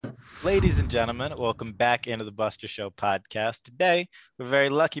Ladies and gentlemen, welcome back into the Buster Show podcast. Today, we're very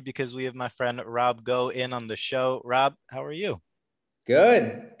lucky because we have my friend Rob Gough in on the show. Rob, how are you?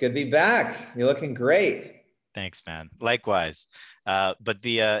 Good. Good to be back. You're looking great. Thanks, man. Likewise. But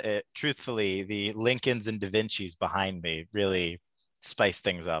truthfully, the Lincolns and Da Vinci's behind me really spice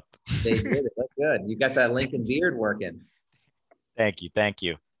things up. They did. It looked good. You got that Lincoln beard working. Thank you, thank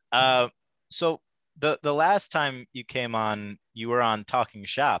you. So the last time you came on, you were on Talking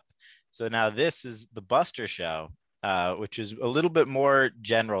Shop. So now this is the Buster Show, which is a little bit more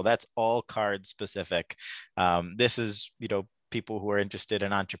general. That's all card specific. This is people who are interested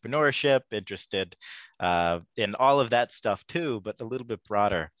in entrepreneurship, interested in all of that stuff too, but a little bit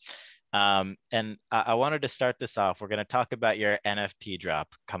broader. And I wanted to start this off. We're going to talk about your NFT drop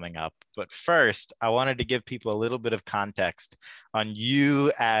coming up. But first, I wanted to give people a little bit of context on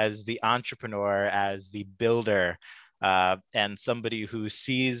you as the entrepreneur, as the builder, and somebody who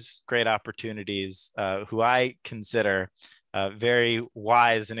sees great opportunities, who I consider very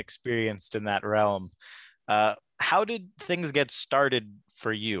wise and experienced in that realm. How did things get started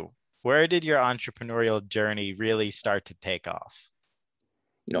for you? Where did your entrepreneurial journey really start to take off?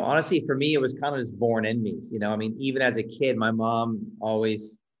 Honestly, for me, it was kind of just born in me. I mean, even as a kid, my mom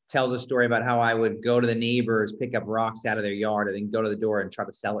always tells a story about how I would go to the neighbors, pick up rocks out of their yard, and then go to the door and try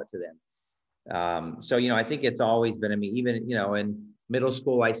to sell it to them. So I think it's always been in me. Even, in middle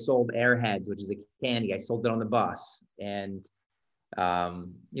school, I sold Airheads, which is a candy. I sold it on the bus. And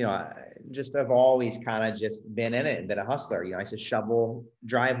just I've always kind of just been in it and been a hustler. I used to shovel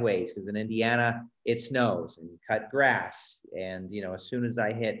driveways because in Indiana it snows, and cut grass. And, as soon as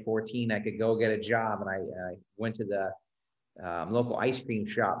I hit 14, I could go get a job. And I went to the local ice cream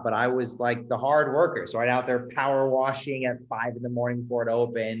shop, but I was like the hard worker. So I'd out there power washing at 5 a.m. before it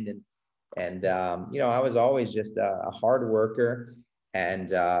opened. And I was always just a hard worker.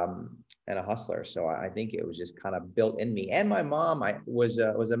 And a hustler. So I think it was just kind of built in me. And my mom, was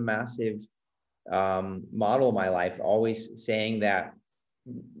a massive model of my life, always saying that,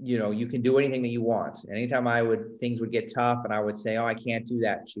 you can do anything that you want. And anytime things would get tough and I would say, oh, I can't do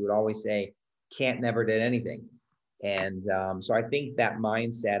that, she would always say, can't never did anything. And so I think that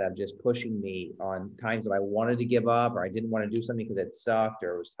mindset of just pushing me on times that I wanted to give up or I didn't want to do something because it sucked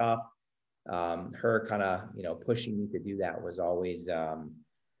or it was tough, her kind of, pushing me to do that was always,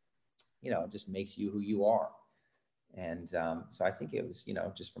 it just makes you who you are. And so I think it was,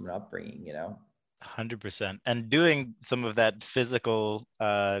 just from an upbringing. 100%. And doing some of that physical,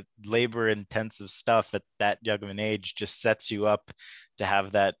 labor intensive stuff at that young of an age just sets you up to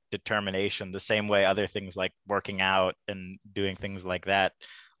have that determination, the same way other things like working out and doing things like that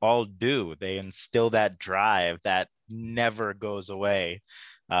all do. They instill that drive that never goes away.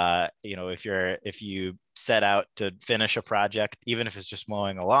 If you set out to finish a project, even if it's just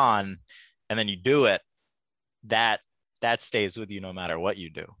mowing a lawn, and then you do it, that stays with you no matter what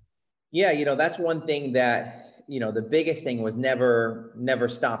you do. Yeah, that's one thing that, the biggest thing was never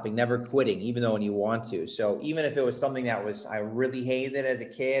stopping, never quitting, even though when you want to. So even if it was something that I really hated as a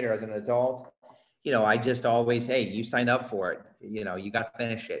kid or as an adult, I just always, hey, you signed up for it. You got to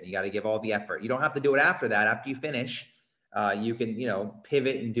finish it. You got to give all the effort. You don't have to do it after that. After you finish, you can,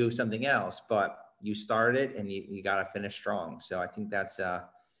 pivot and do something else, but you started it and you got to finish strong. So I think that's an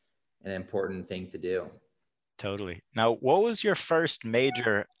important thing to do. Totally. Now, what was your first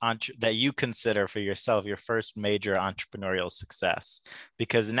major that you consider for yourself, your first major entrepreneurial success?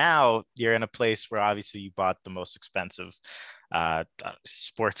 Because now you're in a place where obviously you bought the most expensive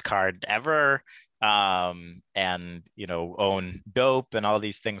sports card ever, and own dope and all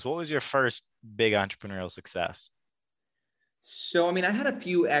these things. What was your first big entrepreneurial success? So, I mean, I had a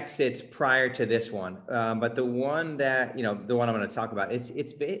few exits prior to this one, but the one that, the one I'm going to talk about,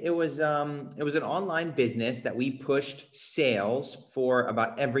 it was an online business that we pushed sales for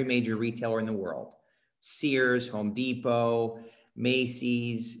about every major retailer in the world: Sears, Home Depot,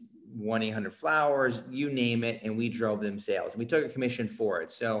 Macy's, 1-800-Flowers, you name it, and we drove them sales. And we took a commission for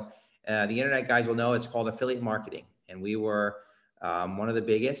it. So the internet guys will know it's called affiliate marketing, and we were one of the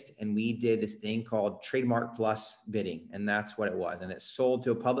biggest, and we did this thing called trademark plus bidding, and that's what it was. And it sold to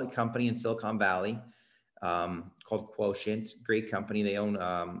a public company in Silicon Valley called Quotient. Great company. They own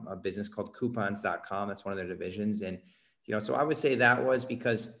a business called coupons.com. That's one of their divisions. And so I would say that was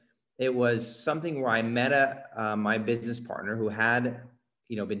because it was something where I met my business partner who had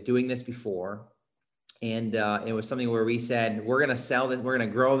been doing this before. And it was something where we said, we're going to sell this, we're going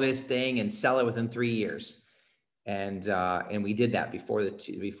to grow this thing and sell it within 3 years. And we did that before the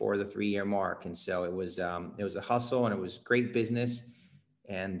 3-year mark. And so it was a hustle, and it was great business.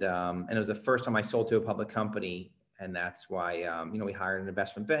 And it was the first time I sold to a public company. And that's why, we hired an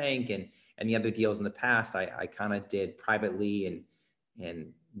investment bank, and the other deals in the past, I kind of did privately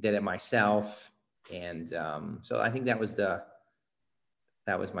and did it myself. And so I think that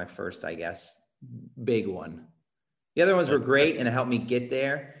was my first, I guess, big one. The other ones were But great and it helped me get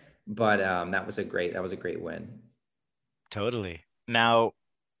there, but that was a great win. totally. Now,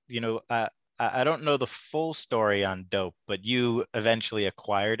 you know, I don't know the full story on Dope, but you eventually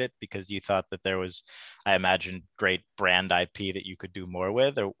acquired it because you thought that there was, I imagine, great brand IP that you could do more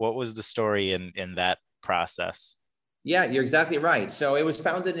with, or what was the story in that process? Yeah, you're exactly right. So it was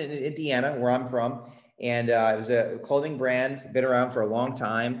founded in Indiana, where I'm from, and it was a clothing brand, been around for a long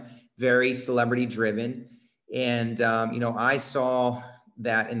time, very celebrity driven. And I saw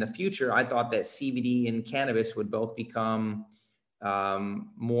that in the future, I thought that CBD and cannabis would both become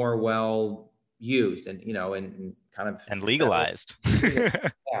more well used, and kind of And federal legalized. legal.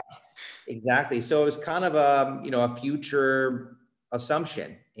 Yeah, exactly. So it was kind of a future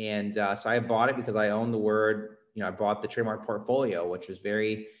assumption. And so I bought it because I own the word, I bought the trademark portfolio, which was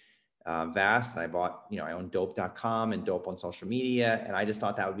very vast. And I bought, I own dope.com and dope on social media. And I just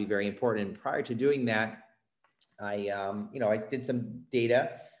thought that would be very important. And prior to doing that, I did some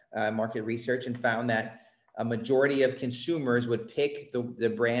data, market research, and found that a majority of consumers would pick the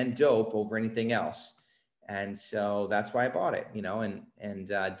brand Dope over anything else. And so that's why I bought it, and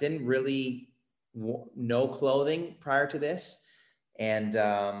didn't really know clothing prior to this. And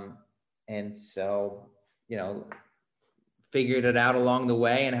so, figured it out along the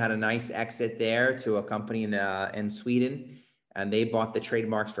way and had a nice exit there to a company in Sweden. And they bought the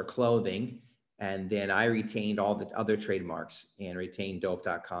trademarks for clothing. And then I retained all the other trademarks and retained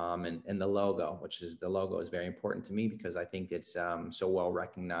dope.com and the logo, the logo is very important to me because I think it's so well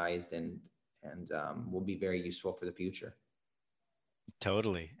recognized and will be very useful for the future.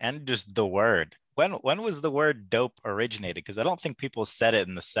 Totally. And just the word. When was the word dope originated? Because I don't think people said it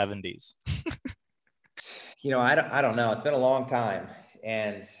in the 70s. I don't know. It's been a long time,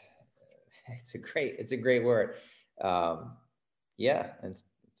 and it's a great word. Um, yeah, and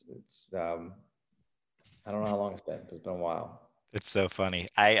it's I don't know how long it's been, but it's been a while. It's so funny.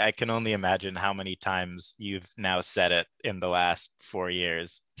 I can only imagine how many times you've now said it in the last 4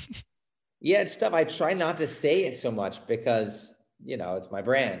 years. Yeah, it's tough. I try not to say it so much because it's my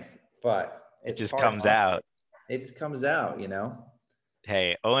brand, but It it's just hard comes not. out. It just comes out.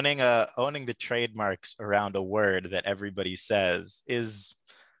 Hey, owning the trademarks around a word that everybody says is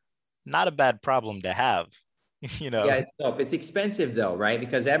not a bad problem to have, you Yeah, know. it's dope. It's expensive though, right?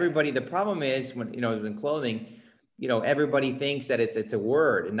 Because the problem is when, in clothing, everybody thinks that it's a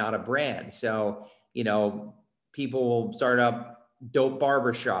word and not a brand. So, people will start up dope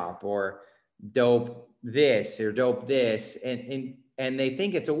barbershop or dope this or dope this, and they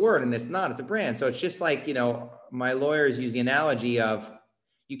think it's a word and it's not, it's a brand. So it's just like, my lawyers use the analogy of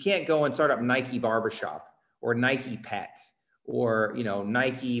you can't go and start up Nike barbershop or Nike pets or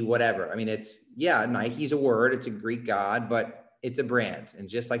Nike whatever. I mean, Nike's a word, it's a Greek god, but it's a brand. And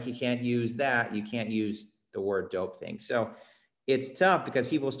just like you can't use that, you can't use the word dope thing. So it's tough because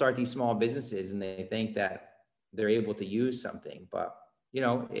people start these small businesses and they think that they're able to use something, but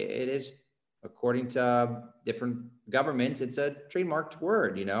it is, according to different governments, it's a trademarked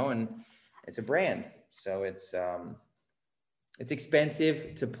word, and it's a brand. So it's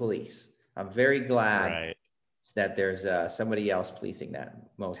expensive to police. I'm very glad Right. that there's somebody else policing that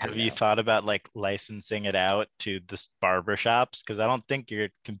mostly Have you now. thought about like licensing it out to the barber shops? Because I don't think you're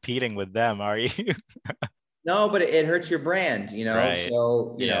competing with them, are you? No, but it hurts your brand, Right.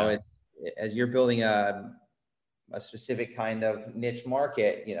 So, Yeah. as you're building a specific kind of niche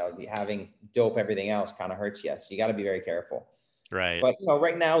market, having dope everything else kind of hurts you. So you got to be very careful. Right. But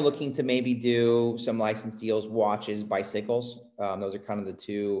right now, looking to maybe do some license deals, watches, bicycles. Those are kind of the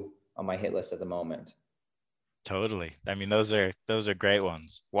two on my hit list at the moment. Totally. I mean, those are great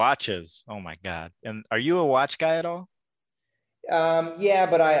ones. Watches. Oh my God. And are you a watch guy at all? Yeah,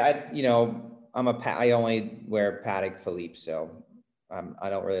 but I only wear Patek Philippe, so I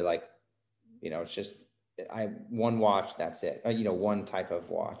don't really like, it's just I one watch, that's it. One type of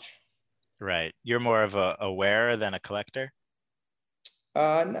watch. Right. You're more of a wearer than a collector? No,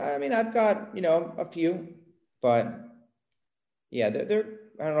 I mean, I've got, a few, but yeah, they're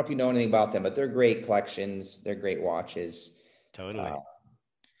I don't know if you know anything about them, but they're great collections. They're great watches. Uh, Totally.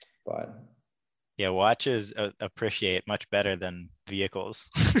 but Yeah, watches appreciate much better than vehicles.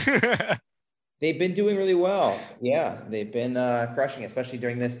 they've been doing really well. Yeah, they've been crushing, especially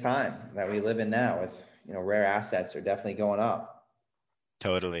during this time that we live in now with, rare assets are definitely going up.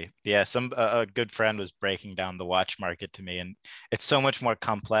 Totally. Yeah, some a good friend was breaking down the watch market to me, and it's so much more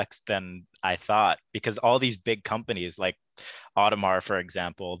complex than I thought because all these big companies like Audemars, for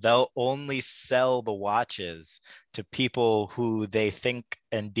example, they'll only sell the watches to people who they think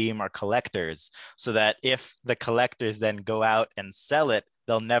and deem are collectors, so that if the collectors then go out and sell it,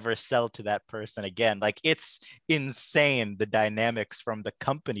 they'll never sell to that person again. Like it's insane the dynamics from the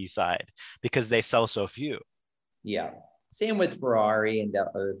company side because they sell so few. Yeah. Same with Ferrari and the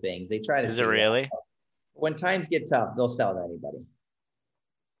other things. They try to Is it say that. really? When times get tough, they'll sell to anybody.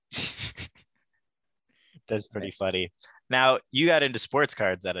 That's pretty funny. Now, you got into sports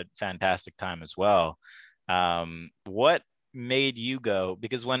cards at a fantastic time as well. What made you go?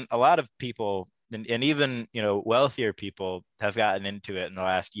 Because when a lot of people and even wealthier people have gotten into it in the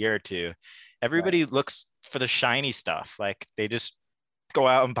last year or two, Right. everybody looks for the shiny stuff. Like they just go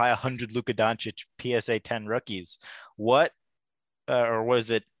out and buy 100 Luka Doncic PSA 10 rookies. What or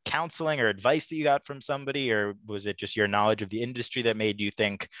was it counseling or advice that you got from somebody, or was it just your knowledge of the industry that made you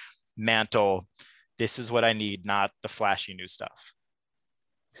think, Mantle, this is what I need, not the flashy new stuff?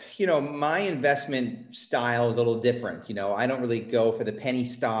 My investment style is a little different. I don't really go for the penny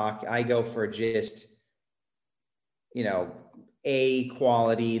stock. I go for just, you know, a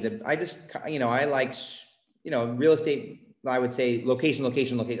quality that I just, I like, real estate. I would say location,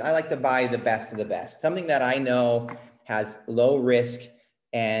 location, location. I like to buy the best of the best, something that I know has low risk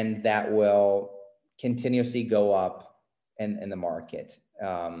and that will continuously go up in the market.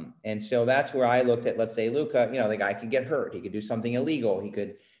 And so that's where I looked at, let's say, Luca, the guy could get hurt. He could do something illegal. He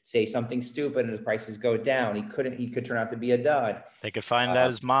could say something stupid and his prices go down. He could turn out to be a dud. They could find that Uh,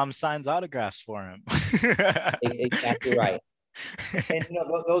 his mom signs autographs for him. exactly right. And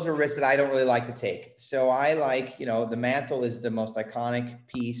those are risks that I don't really like to take. So I like, the Mantle is the most iconic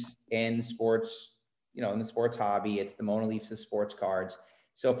piece in sports, in the sports hobby. It's the Mona Lisa sports cards.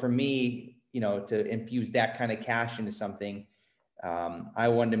 So for me, to infuse that kind of cash into something, I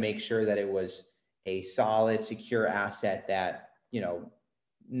wanted to make sure that it was a solid, secure asset that,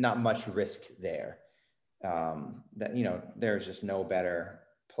 not much risk there. That, there's just no better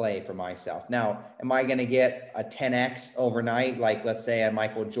play for myself. Now, am I going to get a 10x overnight? Like, let's say a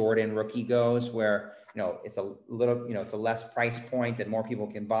Michael Jordan rookie goes where, it's a little, it's a less price point that more people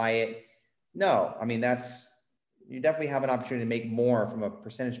can buy it. No, I mean, you definitely have an opportunity to make more from a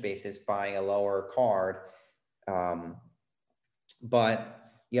percentage basis buying a lower card.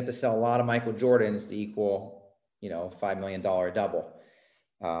 But you have to sell a lot of Michael Jordans to equal, $5 million double.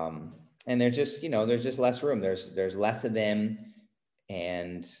 And there's just less room. There's less of them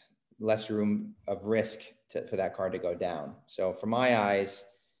and less room of risk for that card to go down. So for my eyes,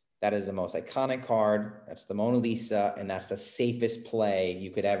 that is the most iconic card. That's the Mona Lisa, and that's the safest play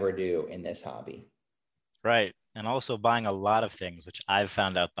you could ever do in this hobby. Right. And also buying a lot of things, which I've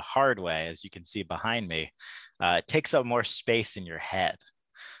found out the hard way, as you can see behind me, it takes up more space in your head.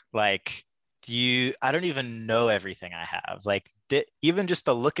 Like I don't even know everything I have. Like even just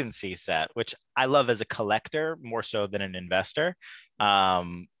the look and see set, which I love as a collector more so than an investor.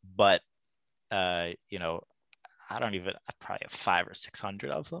 But you know, I probably have 500 or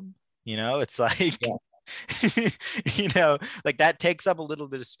 600 of them. It's like, Yeah. like that takes up a little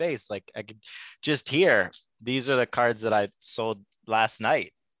bit of space. Like I could just here, these are the cards that I sold last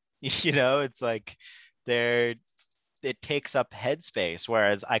night. It's like they're it takes up headspace.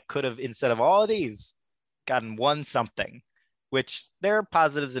 Whereas I could have, instead of all of these, gotten one something, which there are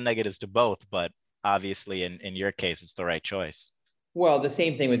positives and negatives to both, but obviously in your case, it's the right choice. Well, the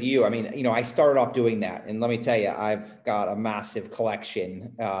same thing with you. I mean, I started off doing that, and let me tell you, I've got a massive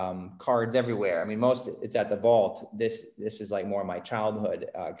collection, cards everywhere. I mean, most it's at the vault. This is like more of my childhood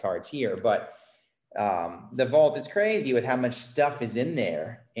cards here, but the vault is crazy with how much stuff is in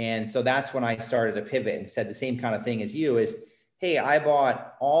there. And so that's when I started to pivot and said the same kind of thing as you is, hey, I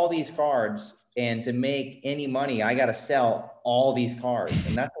bought all these cards, and to make any money, I got to sell all these cards,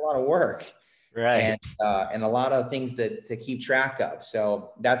 and that's a lot of work Right. and a lot of things to keep track of.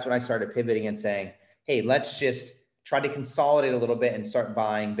 So that's when I started pivoting and saying, hey, let's just try to consolidate a little bit and start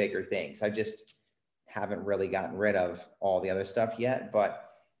buying bigger things. I just haven't really gotten rid of all the other stuff yet, but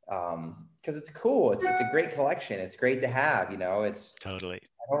because it's cool. It's a great collection. It's great to have, Totally.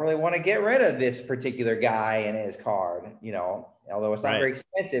 I don't really want to get rid of this particular guy and his card, although it's not Right. very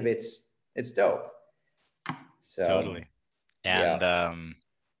expensive, it's dope. So Totally. yeah, And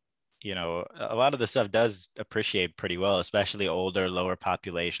a lot of the stuff does appreciate pretty well, especially older, lower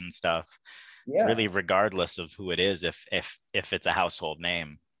population stuff, yeah. really regardless of who it is, if it's a household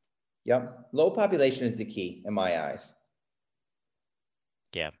name. Yep. Low population is the key in my eyes.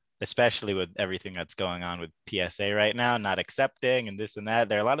 Yeah. especially with everything that's going on with PSA right now, not accepting and this and that.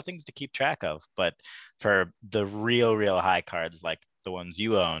 There are a lot of things to keep track of, but for the real high cards like the ones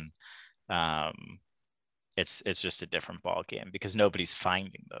you own, um, it's just a different ball game because nobody's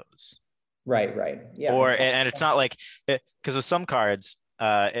finding those. Right, right. Yeah, Or it's fine. and it's not like because with some cards,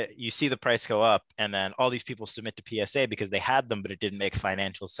 you see the price go up, and then all these people submit to PSA because they had them, but it didn't make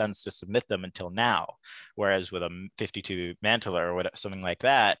financial sense to submit them until now. Whereas with a 52 Mantler or what, something like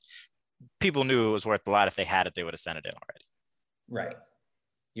that, people knew it was worth a lot. If they had it, they would have sent it in already. Right.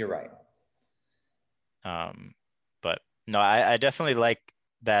 You're right. But no, I definitely like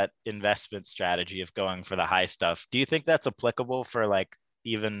that investment strategy of going for the high stuff. Do you think that's applicable for like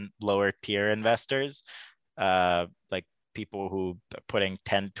even lower tier investors? Like people who are putting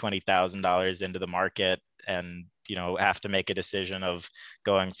 10, $20,000 into the market and, have to make a decision of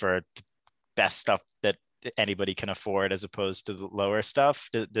going for best stuff that anybody can afford as opposed to the lower stuff.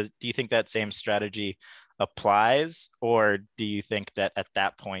 Do you think that same strategy applies, or do you think that at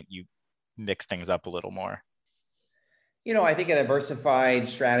that point you mix things up a little more? I think a diversified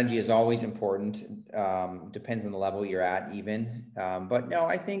strategy is always important. Depends on the level you're at, even. But no,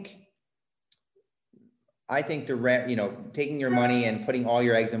 I think taking your money and putting all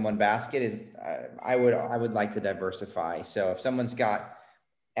your eggs in one basket is, I would like to diversify. So if someone's got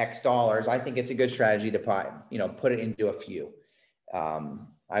X dollars, I think it's a good strategy to put it into a few.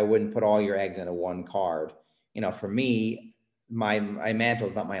 I wouldn't put all your eggs into one card. For me, my mantle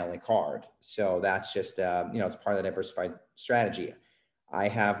is not my only card. So that's just, it's part of the diversified strategy. I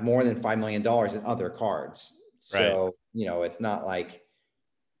have more than $5 million in other cards. Right. So, it's not like,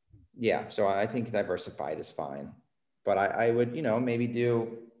 yeah. So I think diversified is fine, but I would, maybe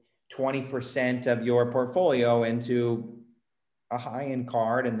do 20% of your portfolio into a high-end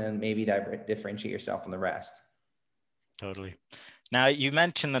card and then maybe differentiate yourself from the rest. Totally. Now you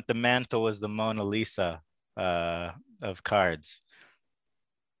mentioned that the mantle was the Mona Lisa uh, of cards.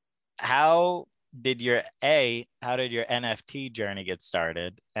 How how did your NFT journey get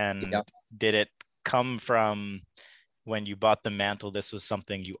started? Yeah. And did it come from when you bought the mantle, this was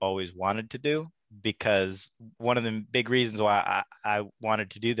something you always wanted to do? Because one of the big reasons why I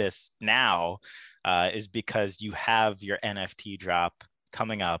wanted to do this now is because you have your NFT drop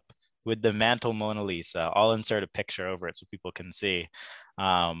coming up with the mantle Mona Lisa. I'll insert a picture over it so people can see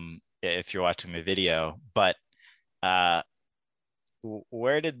if you're watching the video. But uh,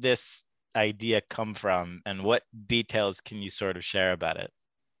 where did this idea come from, and what details can you sort of share about it?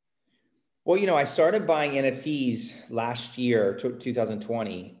 Well, I started buying NFTs last year,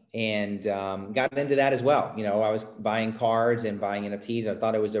 2020, and got into that as well. I was buying cards and buying NFTs. I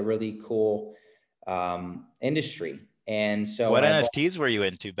thought it was a really cool industry. And so What when NFTs were you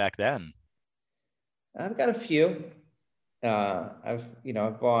into back then? I've got a few. I've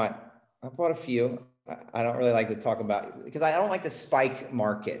bought a few. I don't really like to talk about because I don't like the spike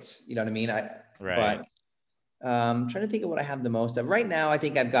markets. You know what I mean? Right. But trying to think of what I have the most of right now. I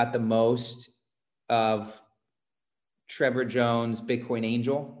think I've got the most of Trevor Jones, Bitcoin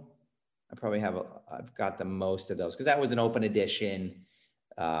Angel. I've got the most of those because that was an open edition.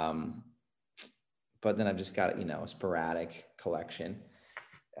 Um, but then I've just got, a sporadic collection.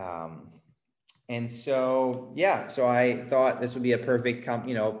 Um, and so, yeah, so I thought this would be a perfect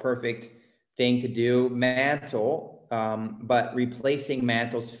thing to do. Mantle, but replacing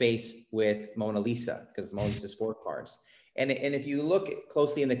Mantle's face with Mona Lisa because Mona Lisa sport cards. And if you look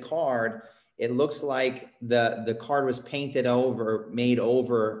closely in the card, it looks like the card was made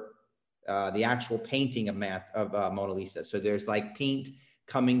over the actual painting of Mona Lisa. So there's like paint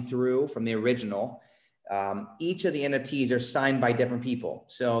coming through from the original. Each of the NFTs are signed by different people.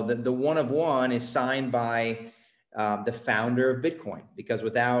 So the one of one is signed by the founder of Bitcoin, because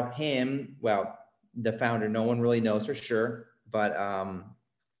without him, well, the founder, no one really knows for sure, but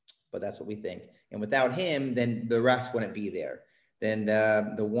that's what we think. And without him, then the rest wouldn't be there. Then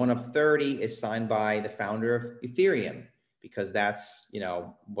the one of 30 is signed by the founder of Ethereum, because that's,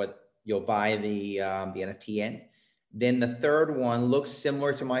 what you'll buy the NFT in. Then the third one looks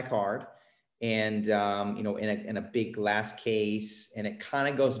similar to my card, and in a big glass case, and it kind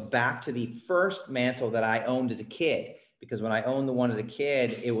of goes back to the first mantle that I owned as a kid, because when I owned the one as a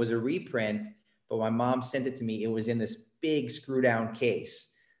kid, it was a reprint, but my mom sent it to me. It was in this big screw down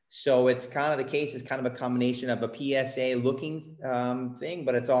case. So it's kind of, the case is kind of a combination of a PSA looking thing,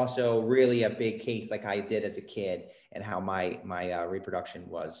 but it's also really a big case like I did as a kid, and how my reproduction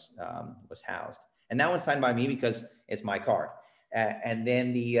was housed. And that one's signed by me because it's my card. And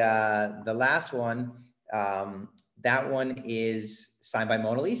then the last one, that one is signed by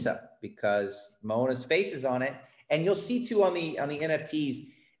Mona Lisa because Mona's face is on it. And you'll see too on the NFTs,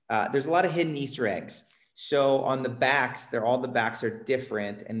 there's a lot of hidden Easter eggs. So on the backs, all the backs are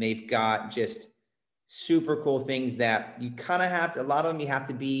different, and they've got just super cool things that you kind of have to, a lot of them you have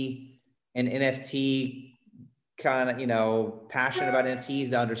to be an NFT kind of, passionate about NFTs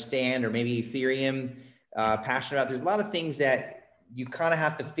to understand, or maybe Ethereum, passionate about. There's a lot of things that you kind of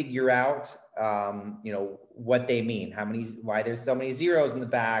have to figure out, what they mean, why there's so many zeros in the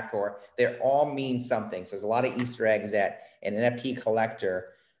back, or they all mean something. So there's a lot of Easter eggs that an NFT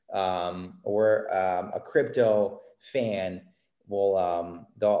collector, or a crypto fan will,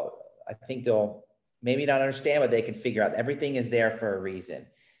 they'll maybe not understand, but they can figure out everything is there for a reason.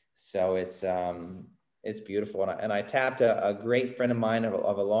 So it's beautiful. And I tapped a great friend of mine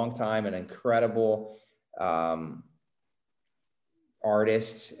of a long time, an incredible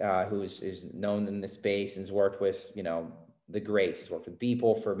artist who's known in the space and has worked with, the greats. He's worked with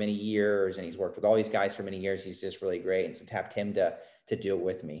Beeple for many years, and he's worked with all these guys for many years. He's just really great. And so tapped him to do it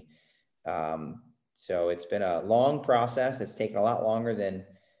with me. So it's been a long process. It's taken a lot longer than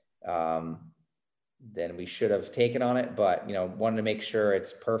we should have taken on it, but wanted to make sure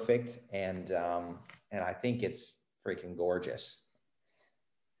it's perfect, and I think it's freaking gorgeous.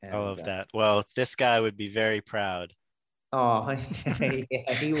 I love that. Well, this guy would be very proud. Oh,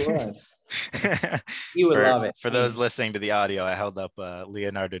 yeah, he would. He would love it. For those listening to the audio, I held up a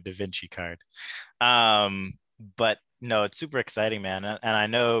Leonardo da Vinci card. But no, it's super exciting, man. And I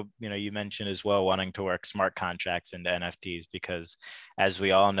know, you mentioned as well wanting to work smart contracts into NFTs, because as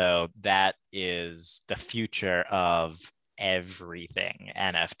we all know, that is the future of everything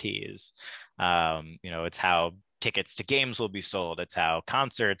NFTs. It's how tickets to games will be sold. It's how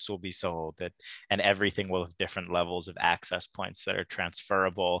concerts will be sold, and everything will have different levels of access points that are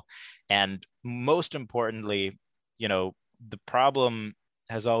transferable. And most importantly, the problem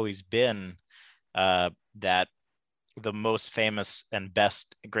has always been that the most famous and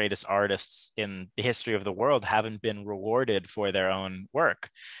best, greatest artists in the history of the world haven't been rewarded for their own work,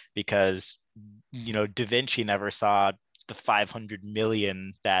 because, Da Vinci never saw the 500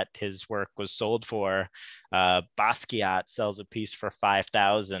 million that his work was sold for. Basquiat sells a piece for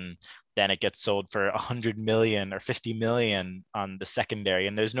 5,000, then it gets sold for 100 million or 50 million on the secondary,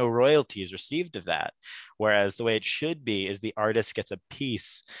 and there's no royalties received of that. Whereas the way it should be is the artist gets a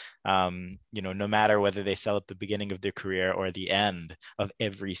piece, no matter whether they sell at the beginning of their career or the end of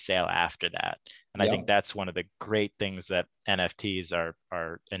every sale after that. And I think that's one of the great things that NFTs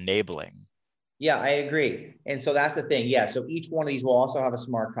are enabling. Yeah, I agree. And so that's the thing. Yeah. So each one of these will also have a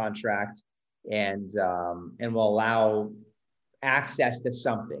smart contract, and will allow access to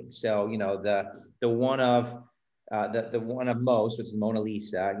something. So, the one of the one of most, which is Mona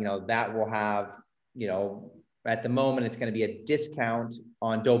Lisa, that will have, at the moment, it's going to be a discount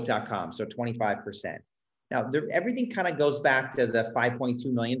on dope.com. So 25%. Now everything kind of goes back to the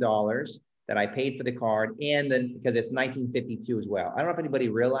 $5.2 million that I paid for the card. And then because it's 1952 as well. I don't know if anybody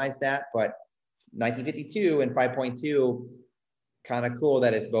realized that, but 1952 and 5.2, kind of cool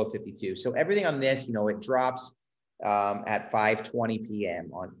that it's both 52. So everything on this, it drops at 5:20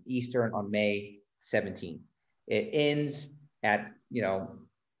 p.m. on Eastern on May 17th. It ends at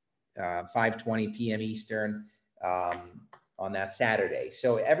 5:20 p.m. Eastern on that Saturday.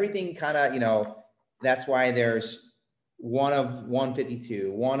 So everything kind of, that's why there's one of 152,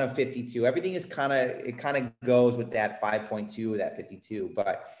 one of 52. Everything is kind of goes with that 5.2, that 52.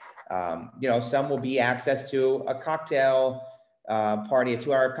 But some will be access to a cocktail party, a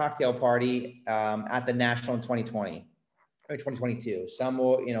 2-hour cocktail party at the National in 2020 or 2022. Some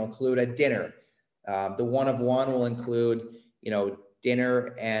will, include a dinner. The one of one will include,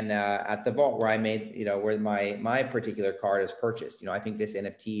 dinner and at the vault where I made, where my particular card is purchased. I think this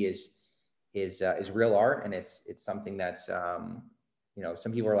NFT is real art, and it's something that's some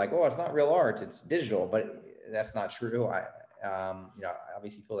people are like, oh, it's not real art, it's digital, but that's not true.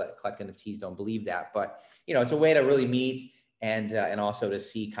 Obviously people that collect NFTs don't believe that, but it's a way to really meet and also to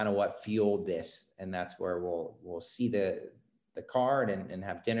see kind of what fueled this, and that's where we'll see the card and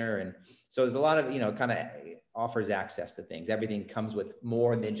have dinner. And so there's a lot of kind of offers access to things. Everything comes with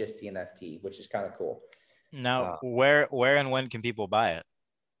more than just the NFT, which is kind of cool. Now, where and when can people buy it?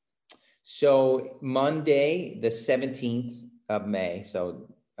 So Monday, the 17th of May.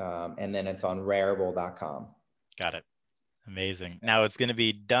 So and then it's on rareable.com. Got it. Amazing. Now it's going to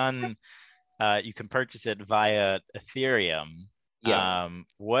be done. You can purchase it via Ethereum. Yeah.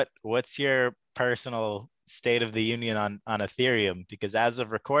 What's your personal state of the union on Ethereum? Because as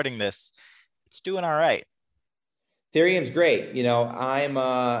of recording this, it's doing all right. Ethereum's great.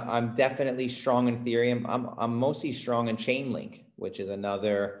 I'm definitely strong in Ethereum. I'm mostly strong in Chainlink, which is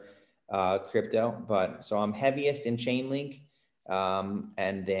another crypto. But so I'm heaviest in Chainlink.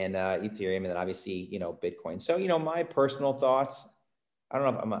 and then Ethereum, and then obviously, Bitcoin. So, my personal thoughts, I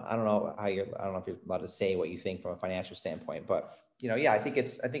don't know if I don't know how you're, I don't know if you're allowed to say what you think from a financial standpoint, but, yeah, I think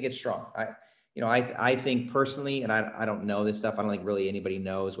it's strong. I think personally, and I don't know this stuff. I don't think really anybody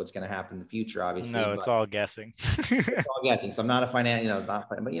knows what's going to happen in the future, obviously, No, it's but all guessing. it's all guessing. So I'm not a financial, not,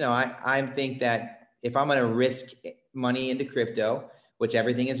 but I think that if I'm going to risk money into crypto, which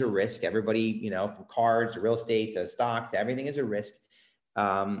everything is a risk, everybody, from cards to real estate to stock to everything is a risk.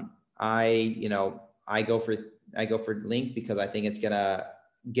 I, I go for Link because I think it's going to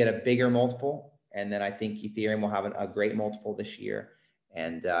get a bigger multiple. And then I think Ethereum will have a great multiple this year.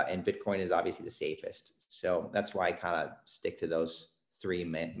 And Bitcoin is obviously the safest. So that's why I kind of stick to those three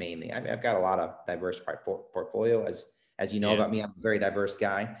mainly. I've got a lot of diverse portfolio, as you know Yeah. about me. I'm a very diverse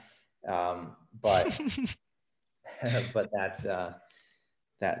guy, but but that's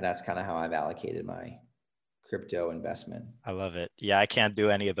kind of how I've allocated my crypto investment. I love it. Yeah, I can't do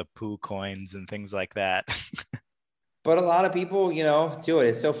any of the poo coins and things like that. But a lot of people, do it.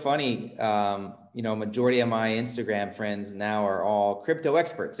 It's so funny. Majority of my Instagram friends now are all crypto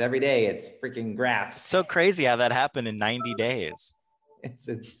experts. Every day, it's freaking It's graphs. so crazy how that happened in 90 days. It's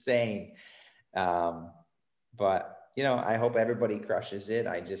insane. Um, but I hope everybody crushes it.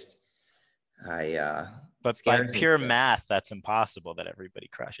 It But by scares me. pure math, that's impossible that everybody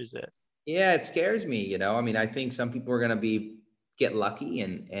crushes it. Yeah, it scares me. I mean, I think some people are going to get lucky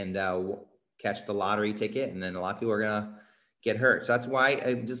and catch the lottery ticket, and then a lot of people are going to get hurt. So that's why,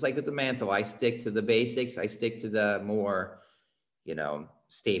 just like with the mantle, I stick to the basics. I stick to the more,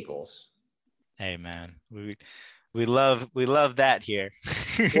 staples. Hey man, we love that here.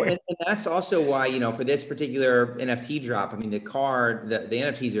 Well, and that's also why, for this particular NFT drop, I mean, the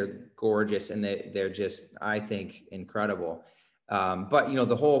NFTs are gorgeous and they're just, I think, incredible. But,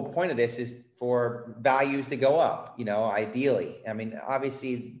 the whole point of this is for values to go up, ideally. I mean,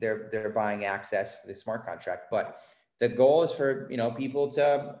 obviously they're buying access for the smart contract, but the goal is for, people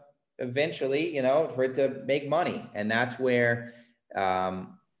to eventually, for it to make money. And that's where,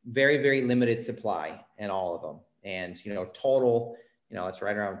 very, very limited supply in all of them. And, total, it's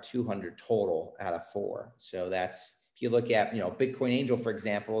right around 200 total out of 4. So that's, if you look at, Bitcoin Angel, for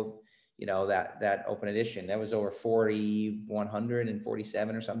example, that open edition, that was over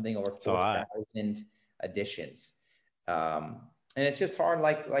 4,147 or something, over It's a lot. 4,000 editions. And it's just hard,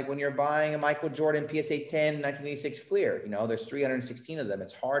 like when you're buying a Michael Jordan PSA 10 1986 Fleer, there's 316 of them.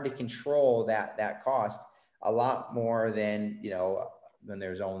 It's hard to control that cost a lot more than, when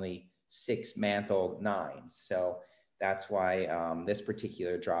there's only 6 mantle 9s. So that's why this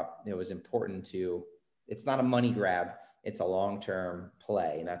particular drop, it was important it's not a money grab, it's a long-term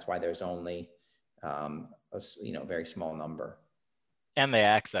play. And that's why there's only, very small number. And they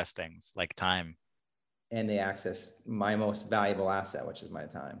access things like time. And they access my most valuable asset, which is my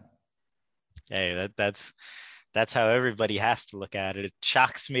time. Hey, that's how everybody has to look at it. It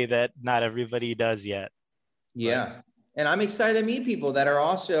shocks me that not everybody does yet. But Yeah. And I'm excited to meet people that are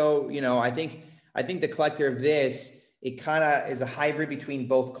also, I think the collector of this, it kind of is a hybrid between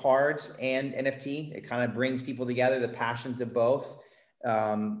both cards and NFT. It kind of brings people together, the passions of both.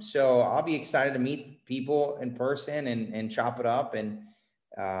 So I'll be excited to meet people in person and chop it up. And,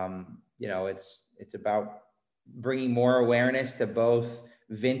 it's about bringing more awareness to both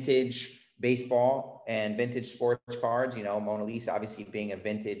vintage baseball and vintage sports cards, Mona Lisa obviously being a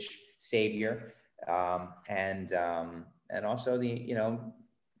vintage savior. And also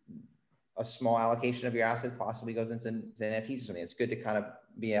a small allocation of your assets possibly goes into NFTs or something. It's good to kind of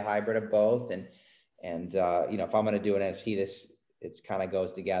be a hybrid of both. And if I'm going to do an NFT, it's kind of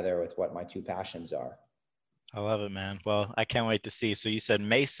goes together with what my two passions are. I love it, man. Well, I can't wait to see. So you said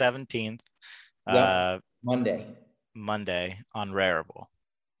May 17th, Yep. uh, Monday. Monday on Rarible.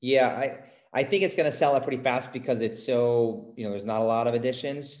 Yeah. I think it's going to sell out pretty fast because it's so, there's not a lot of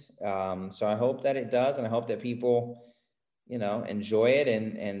editions. So I hope that it does. And I hope that people, enjoy it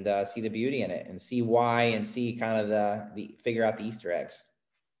and see the beauty in it and see why and see kind of the figure out the Easter eggs.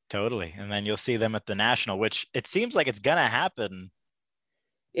 Totally. And then you'll see them at the National, which it seems like it's gonna happen.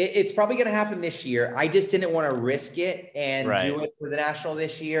 It's probably going to happen this year. I just didn't want to risk it and Right. do it for the National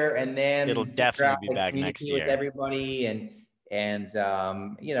this year and then It'll figure definitely out be how to back next communicate with year. everybody and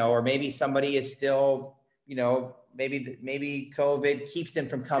or maybe somebody is still, maybe COVID keeps them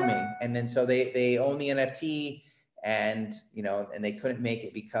from coming, and then so they own the NFT and and they couldn't make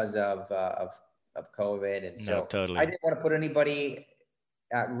it because of COVID, and No, so I totally. didn't want to put anybody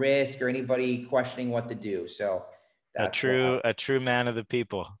at risk or anybody questioning what to do. So A that's why. true a true man of the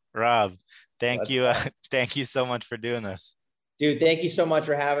people. Rob, thank Let's you. go. Thank you so much for doing this. Dude, thank you so much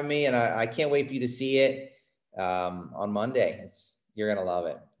for having me. And I can't wait for you to see it. on Monday. You're gonna love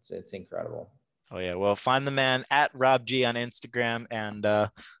it. It's incredible. Oh yeah. Well, find the man at Rob G on Instagram, and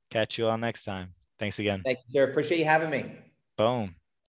catch you all next time. Thanks again. Thank you, sir. Appreciate you having me. Boom.